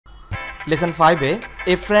Lesson 5-এ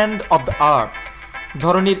a friend of the earth,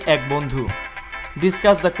 ধরনীর এক বন্ধু।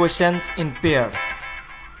 Discuss the questions in pairs,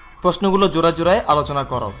 প্রশ্নগুলো জোড়া জোড়ায় আলোচনা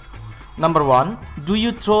করো। Number 1, do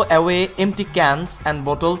you throw away MT cans and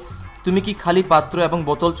bottles, তুমি কি খালি পাত্র এবং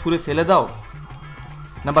বোতল ছুঁড়ে ফেলে দাও?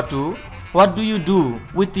 Number 2, what do you do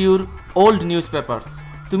with your old news papers,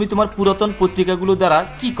 তুমি তোমার পুরাতন পত্রিকাগুলো দ্বারা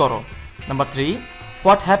কি করো? Number 3,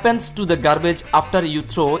 what happens to the garbage after you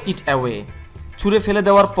throw it away, ছুঁড়ে ফেলে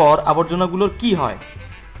দেওয়ার পর আবর্জনাগুলোর কি হয়?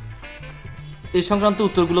 এই সংক্রান্ত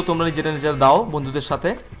উত্তরগুলো তোমরা নিজেরা দাও বন্ধুদের সাথে।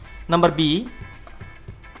 Number B,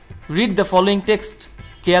 read the following text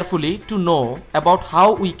carefully to know about how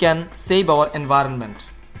we can save our environment,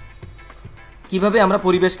 কীভাবে আমরা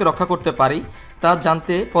পরিবেশকে রক্ষা করতে পারি তা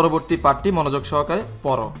জানতে পরবর্তী পাঠটি মনোযোগ সহকারে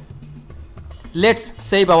পড়ো। লেটস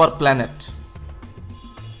সেভ আওয়ার প্ল্যানেট,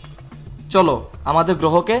 চলো আমাদের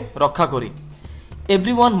গ্রহকে রক্ষা করি।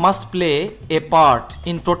 Everyone must play a part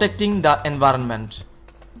in protecting the environment,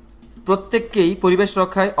 প্রত্যেককেই পরিবেশ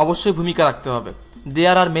রক্ষায় অবশ্যই ভূমিকা রাখতে হবে।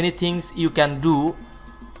 দেয়ার are many things you can do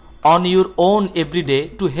on your own everyday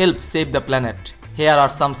to help save the planet, hair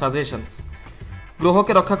R some suggestions,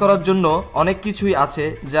 গ্রহকে রক্ষা করার জন্য অনেক কিছুই আছে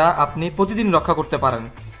যা আপনি প্রতিদিন রক্ষা করতে পারেন,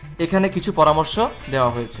 এখানে কিছু পরামর্শ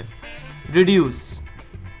দেওয়া হয়েছে। Reduce,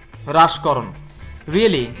 হ্রাসকরণ,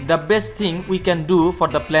 really the best thing we can do for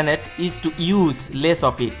the planet is to use less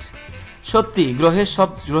of it, সত্যি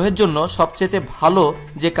গ্রহের জন্য সবচেয়ে ভালো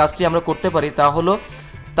যে কাজটি আমরা করতে পারি তা হলো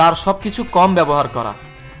তার সব কিছু কম ব্যবহার করা।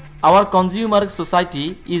 Hour consumer society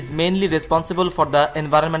is mainly responsible for the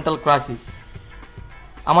environmental crisis,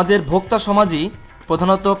 আমাদের ভোক্তা সমাজই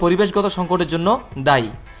প্রধানত পরিবেশগত সংকটের জন্য দায়ী।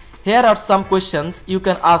 Hair R some questions you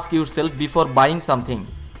can ask yourself before buying something,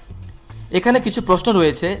 এখানে কিছু প্রশ্ন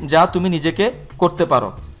রয়েছে যা তুমি নিজেকে করতে পারো।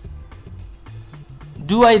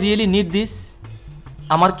 Do I really need this,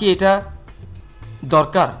 আমার কি এটা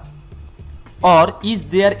দরকার? Or is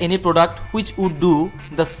there any product which would do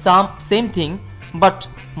the same thing but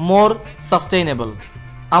more sustainable,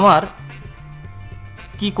 আমার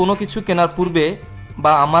কি কোনো কিছু কেনার পূর্বে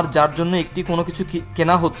বা আমার যার জন্য একটি কোনো কিছু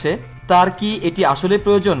কেনা হচ্ছে তার কি এটি আসলে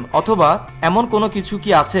প্রয়োজন, অথবা এমন কোনো কিছু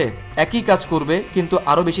কি আছে একই কাজ করবে কিন্তু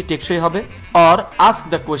আরও বেশি টেকসই হবে? Or ask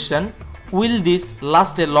the question, will this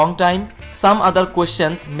last a long time? Some other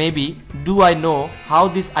questions may be, do I know how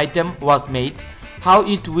this item was made, how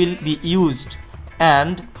it will be used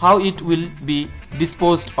and how it will be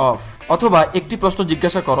disposed of, অথবা একটি প্রশ্ন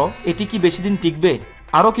জিজ্ঞাসা করো, এটি কি বেশি দিন টিকবে?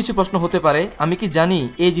 আরও কিছু প্রশ্ন হতে পারে, আমি কি জানি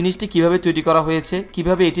এই জিনিসটি কিভাবে তৈরি করা হয়েছে,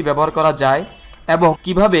 কিভাবে এটি ব্যবহার করা যায় এবং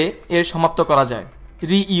কিভাবে এর সমাপ্ত করা যায়?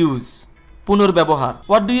 Reuse, পুনর্ব্যবহার,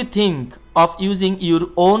 what do you think of using your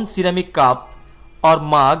own ceramic cup or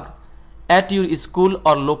মাগ at your school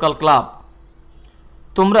or local club,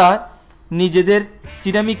 তোমরা নিজেদের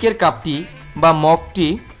সিরামিকের কাপটি বা মগটি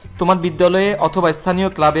তোমার বিদ্যালয়ে অথবা স্থানীয়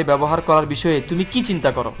ক্লাবে ব্যবহার করার বিষয়ে তুমি কি চিন্তা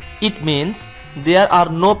করো? It means there R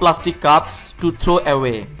no plastic cups two throw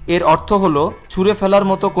away, এর অর্থ হলো ছুঁড়ে ফেলার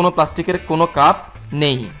মতো কোনো প্লাস্টিকের কোনো কাপ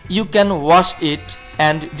নেই। You can wash it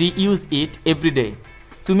and reuse it everyday,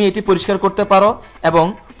 তুমি এটি পরিষ্কার করতে পারো এবং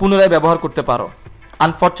পুনরায় ব্যবহার করতে পারো।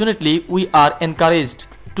 Unfortunately we are encouraged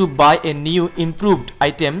two by a new improved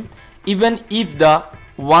item even if the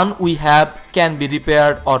one we have can be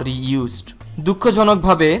repaired or reused,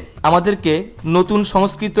 দুঃখজনকভাবে আমাদেরকে নতুন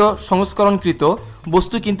সংস্করণকৃত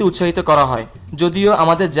বস্তু কিনতে উৎসাহিত করা হয়, যদিও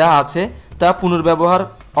আমাদের যা আছে তা পুনর্ব্যবহার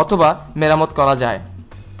অথবা মেরামত করা যায়।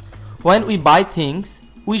 When we buy things,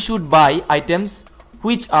 we should buy items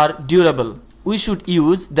which are durable. We should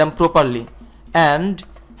use them properly and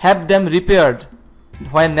have them repaired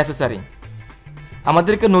when necessary.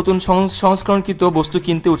 আমাদেরকে নতুন সংস্করণকৃত বস্তু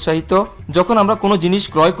কিনতে উৎসাহিত, যখন আমরা কোনো জিনিস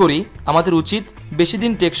ক্রয় করি আমাদের উচিত বেশি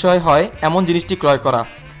দিন টেকসই হয় এমন জিনিসটি ক্রয় করা,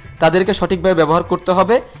 তাদেরকে সঠিকভাবে ব্যবহার করতে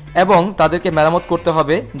হবে এবং তাদেরকে মেরামত করতে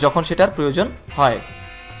হবে যখন সেটার প্রয়োজন হয়।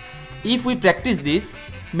 If we practice this,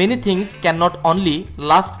 many things can not only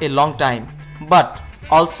last a long time but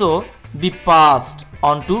also be passed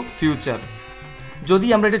on to future. যদি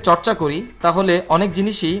আমরা এটা চর্চা করি তাহলে অনেক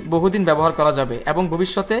জিনিসই বহুদিন ব্যবহার করা যাবে এবং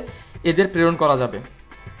ভবিষ্যতে এদের প্রেরণ করা যাবে।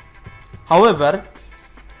 However,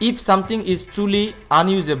 if something is truly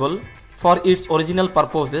unusable for its original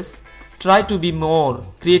purposes, try to be more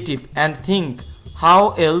creative and think how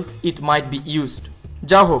else it might be used.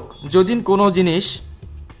 যা হোক,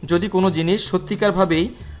 যদি কোনো জিনিস সত্যিকারভাবেই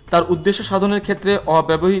তার উদ্দেশ্য সাধনের ক্ষেত্রে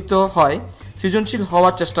অব্যবহৃত হয়, সৃজনশীল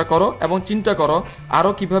হওয়ার চেষ্টা করো এবং চিন্তা করো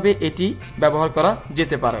আরও কিভাবে এটি ব্যবহার করা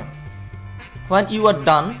যেতে পারে। When you are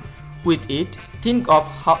done with it, think of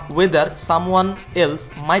whether someone else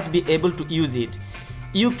might be able to use it.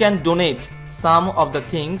 You can donate some of the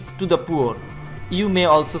things to the poor. You may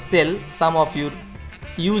also sell some of your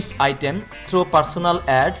used item through personal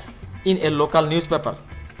ads in a local newspaper.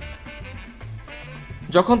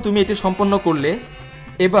 যখন তুমি এটি সম্পন্ন করলে,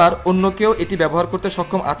 এবার অন্য কেউ এটি ব্যবহার করতে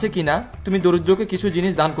সক্ষম আছে কিনা তুমি দরিদ্রকে কিছু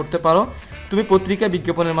জিনিস দান করতে পারো। তুমি পত্রিকা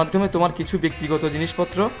বিজ্ঞাপনের মাধ্যমে তোমার কিছু ব্যক্তিগত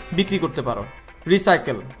জিনিসপত্র বিক্রি করতে পারো।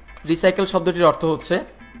 রিসাইকেল। রিসাইকেল শব্দটির অর্থ হচ্ছে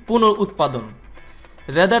পুনরুৎপাদন।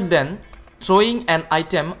 rather than throwing an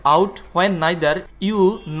item out when neither you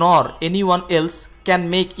nor anyone else can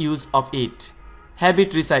make use of it, have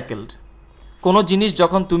it recycled. কোনো জিনিস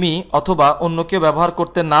যখন তুমি অথবা অন্য কেউ ব্যবহার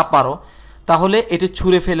করতে না পারো তাহলে এটি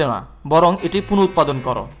ছুঁড়ে ফেলে না, বরং এটি পুনরুৎপাদন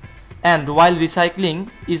করো। And while recycling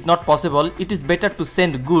is not possible, it is better to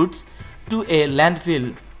send goods to a landfill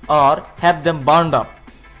or have them burned up.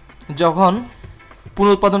 যখন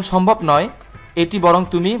পুনরুৎপাদন সম্ভব নয়, এটি বরং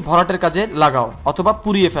তুমি ভরাটের কাজে লাগাও অথবা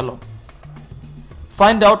পুড়িয়ে ফেলো।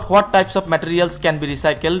 Find out what types of materials can be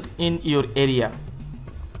recycled in your area.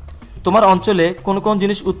 তোমার অঞ্চলে কোন কোন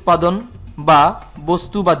জিনিস উৎপাদন বা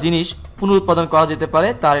বস্তু বা জিনিস পুনরুৎপাদন করা যেতে পারে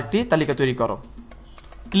তার একটি তালিকা তৈরি করো।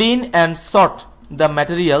 Clean and sort the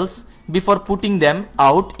materials before putting them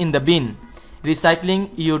out in the bin. Recycling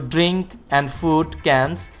your drink and food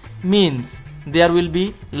cans means there will be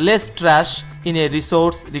less trash in a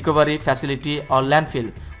resource recovery facility or landfill.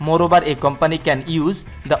 Moreover, a company can use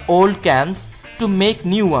the old cans to make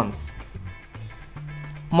new ones.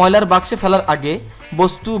 ময়লার বাক্সে ফেলার আগে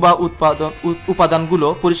বস্তু বা উপাদানগুলো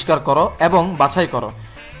পরিষ্কার করো এবং বাছাই করো।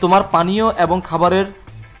 তোমার পানীয় এবং খাবারের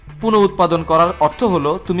পুনরুৎপাদন করার অর্থ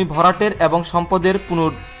হলো তুমি ভরাটের এবং সম্পদের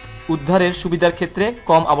পুনরুদ্ধারের সুবিধার ক্ষেত্রে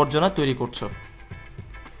কম আবর্জনা তৈরি করছো।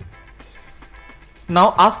 Now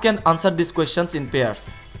ask and answer these questions in pairs.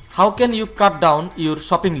 How can you cut down your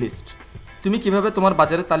shopping list? তুমি কিভাবে তোমার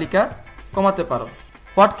বাজারের তালিকা কমাতে পারো?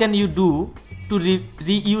 What can you do to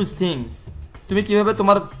reuse things? তুমি কিভাবে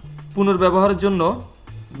তোমার পুনর্ব্যবহারের জন্য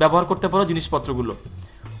ব্যবহার করতে পারো জিনিসপত্রগুলো?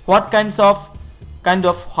 What kind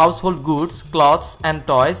of household goods, clothes and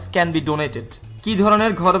toys can be donated? কি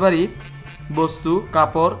ধরনের ঘরবাড়ির বস্তু,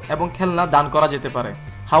 কাপড় এবং খেলনা দান করা যেতে পারে?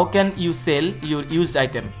 How can you sell your used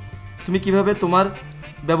item? তুমি কিভাবে তোমার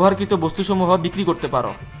ব্যবহারকৃত বস্তুসমূহ বিক্রি করতে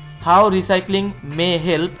পারো? How recycling may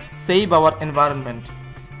help save our environment?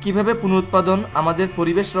 কিভাবে পুনরুৎপাদন আমাদের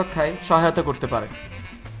পরিবেশ রক্ষায় সহায়তা করতে পারে?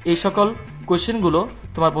 এই সকল কোয়েশ্চেনগুলো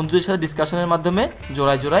তোমার বন্ধুদের সাথে ডিসকাশনের মাধ্যমে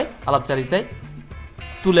জোড়ায় জোড়ায় আলাপচারিতায়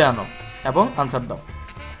তুলে আনো এবং আনসার দাও।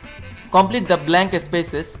 Complete the blank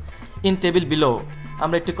spaces in table below.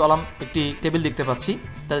 আমরা একটি টেবিল দেখতে পাচ্ছি,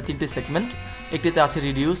 তাতে তিনটি সেগমেন্ট। একটিতে আছে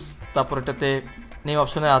রিডিউস, তারপর এটাতে নেম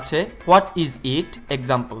অপশনে আছে হোয়াট ইজ ইট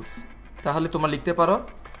এক্সাম্পলস। তাহলে তোমরা লিখতে পারো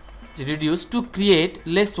যে reduce to create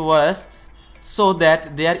less wastes so that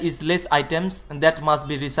there is less items that must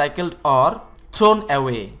be recycled or thrown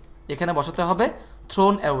away. এখানে বসাতে হবে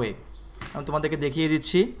থ্রোন অ্যাওয়ে। আমি তোমাদেরকে দেখিয়ে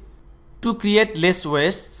দিচ্ছি। To create less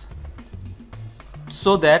wastes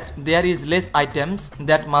so that there is less items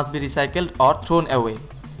that must be recycled or thrown away.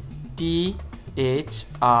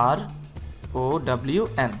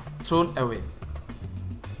 THROWN thrown away.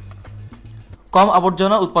 কম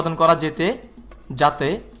আবর্জনা উৎপাদন করা যাতে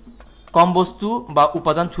কম বস্তু বা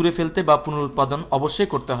উপাদান ছুঁড়ে ফেলতে বা পুনরুৎপাদন অবশ্যই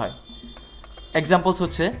করতে হয়। এক্সাম্পলস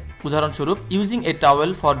হচ্ছে উদাহরণস্বরূপ using a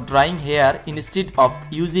towel for drawing hair instead of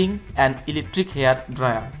using an electric hair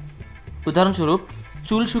dryer. উদাহরণস্বরূপ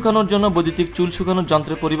চুল শুকানোর জন্য বৈদ্যুতিক চুল শুকানোর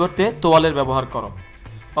যন্ত্রের পরিবর্তে তোয়ালের ব্যবহার করো।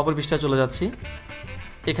 অপর পৃষ্ঠায় চলে যাচ্ছি।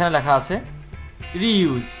 এখানে লেখা আছে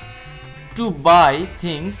reuse two by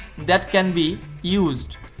things that can be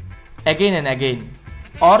used again and again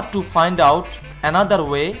or to find out another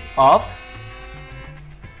way of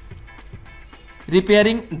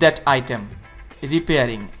repairing that item.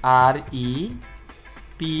 Repairing,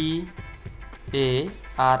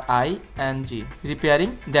 REPARING,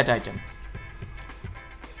 repairing that item.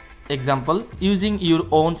 Example, using your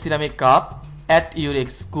own ceramic cup at your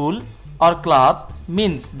school or club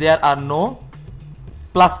means there are no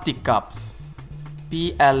plastic cups.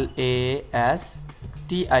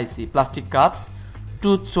 PLASTIC, plastic cups to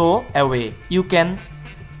throw away. You can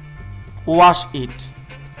wash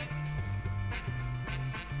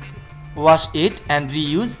it and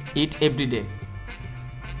reuse it every day.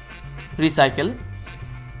 Recycle.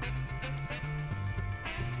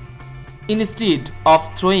 Instead of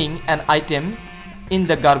throwing an item in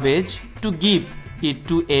the garbage, to give it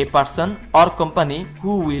to a person or company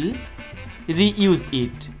who will reuse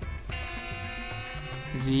it.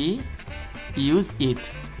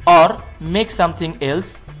 Or make something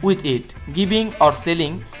else with it. Giving or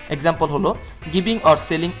selling, example holo giving or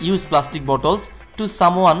selling used plastic bottles to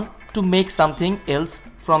someone to make something else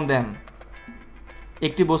from them.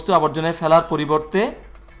 একটি বস্তু আবর্জনায় ফেলার পরিবর্তে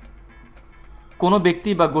কোনো ব্যক্তি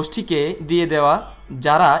বা গোষ্ঠীকে দিয়ে দেওয়া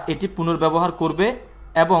যারা এটি পুনর্ব্যবহার করবে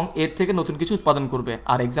এবং এর থেকে নতুন কিছু উৎপাদন করবে।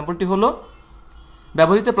 আর এক্সাম্পলটি হলো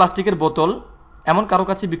ব্যবহৃত প্লাস্টিকের বোতল এমন কারো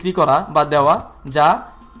কাছে বিক্রি করা বা দেওয়া যা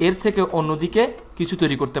এর থেকে অন্যদিকে কিছু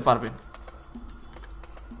তৈরি করতে পারবে।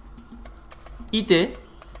 ইতে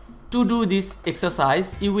to do this exercise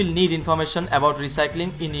you will need information about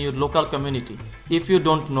recycling in your local community. If you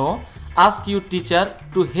don't know, ask your teacher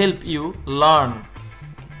to help you learn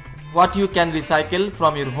what you can recycle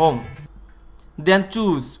from your home. Then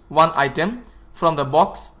choose one item from the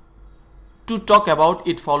box to talk about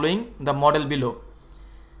it following the model below.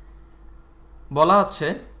 বলা আছে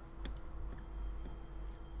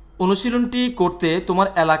অনুশীলনটি করতে তোমার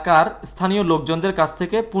এলাকার স্থানীয় লোকজনদের কাছ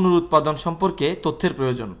থেকে পুনরুৎপাদন সম্পর্কে তথ্যের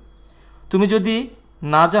প্রয়োজন। তুমি যদি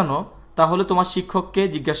না জানো তাহলে তোমার শিক্ষককে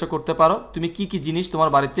জিজ্ঞাসা করতে পারো তুমি কি কি জিনিস তোমার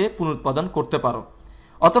বাড়িতে পুনরুৎপাদন করতে পারো।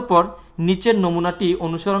 অতঃপর নিচের নমুনাটি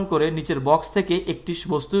অনুসরণ করে নিচের বক্স থেকে একটি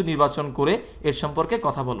বস্তু নির্বাচন করে এর সম্পর্কে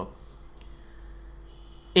কথা বলো।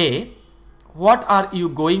 এ, what are you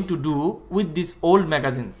going to do with this old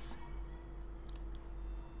magazines?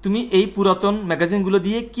 তুমি এই পুরাতন ম্যাগাজিনগুলো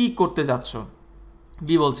দিয়ে কি করতে যাচ্ছ?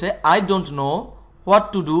 বি বলছে I don't know what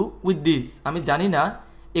to do with this, আমি জানি না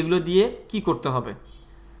এগুলো দিয়ে কি করতে হবে।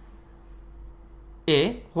 এ,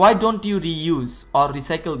 why don't you reuse or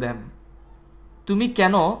recycle them? তুমি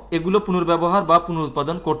কেন এগুলো পুনর্ব্যবহার বা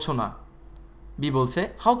পুনরুৎপাদন করছো না? বি বলছে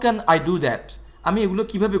how can I do that, আমি এগুলো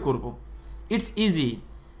কিভাবে করব? It's easy,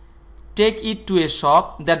 take it two A shop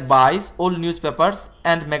that বাইজ old news papers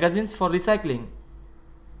and magazines for recycling.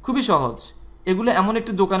 খুবই সহজ, এগুলো এমন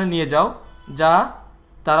একটি দোকানে নিয়ে যাও যা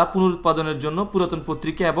তারা পুনরুৎপাদনের জন্য পুরাতন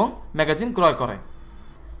পত্রিকা এবং ম্যাগাজিন ক্রয় করে।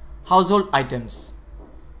 Household items: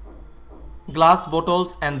 glass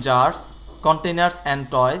bottles and jars, containers and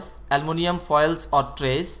toys, aluminum foils or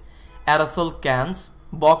trays, aerosol cans,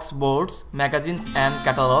 box boards, magazines and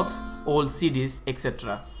catalogs, old CDs, etc.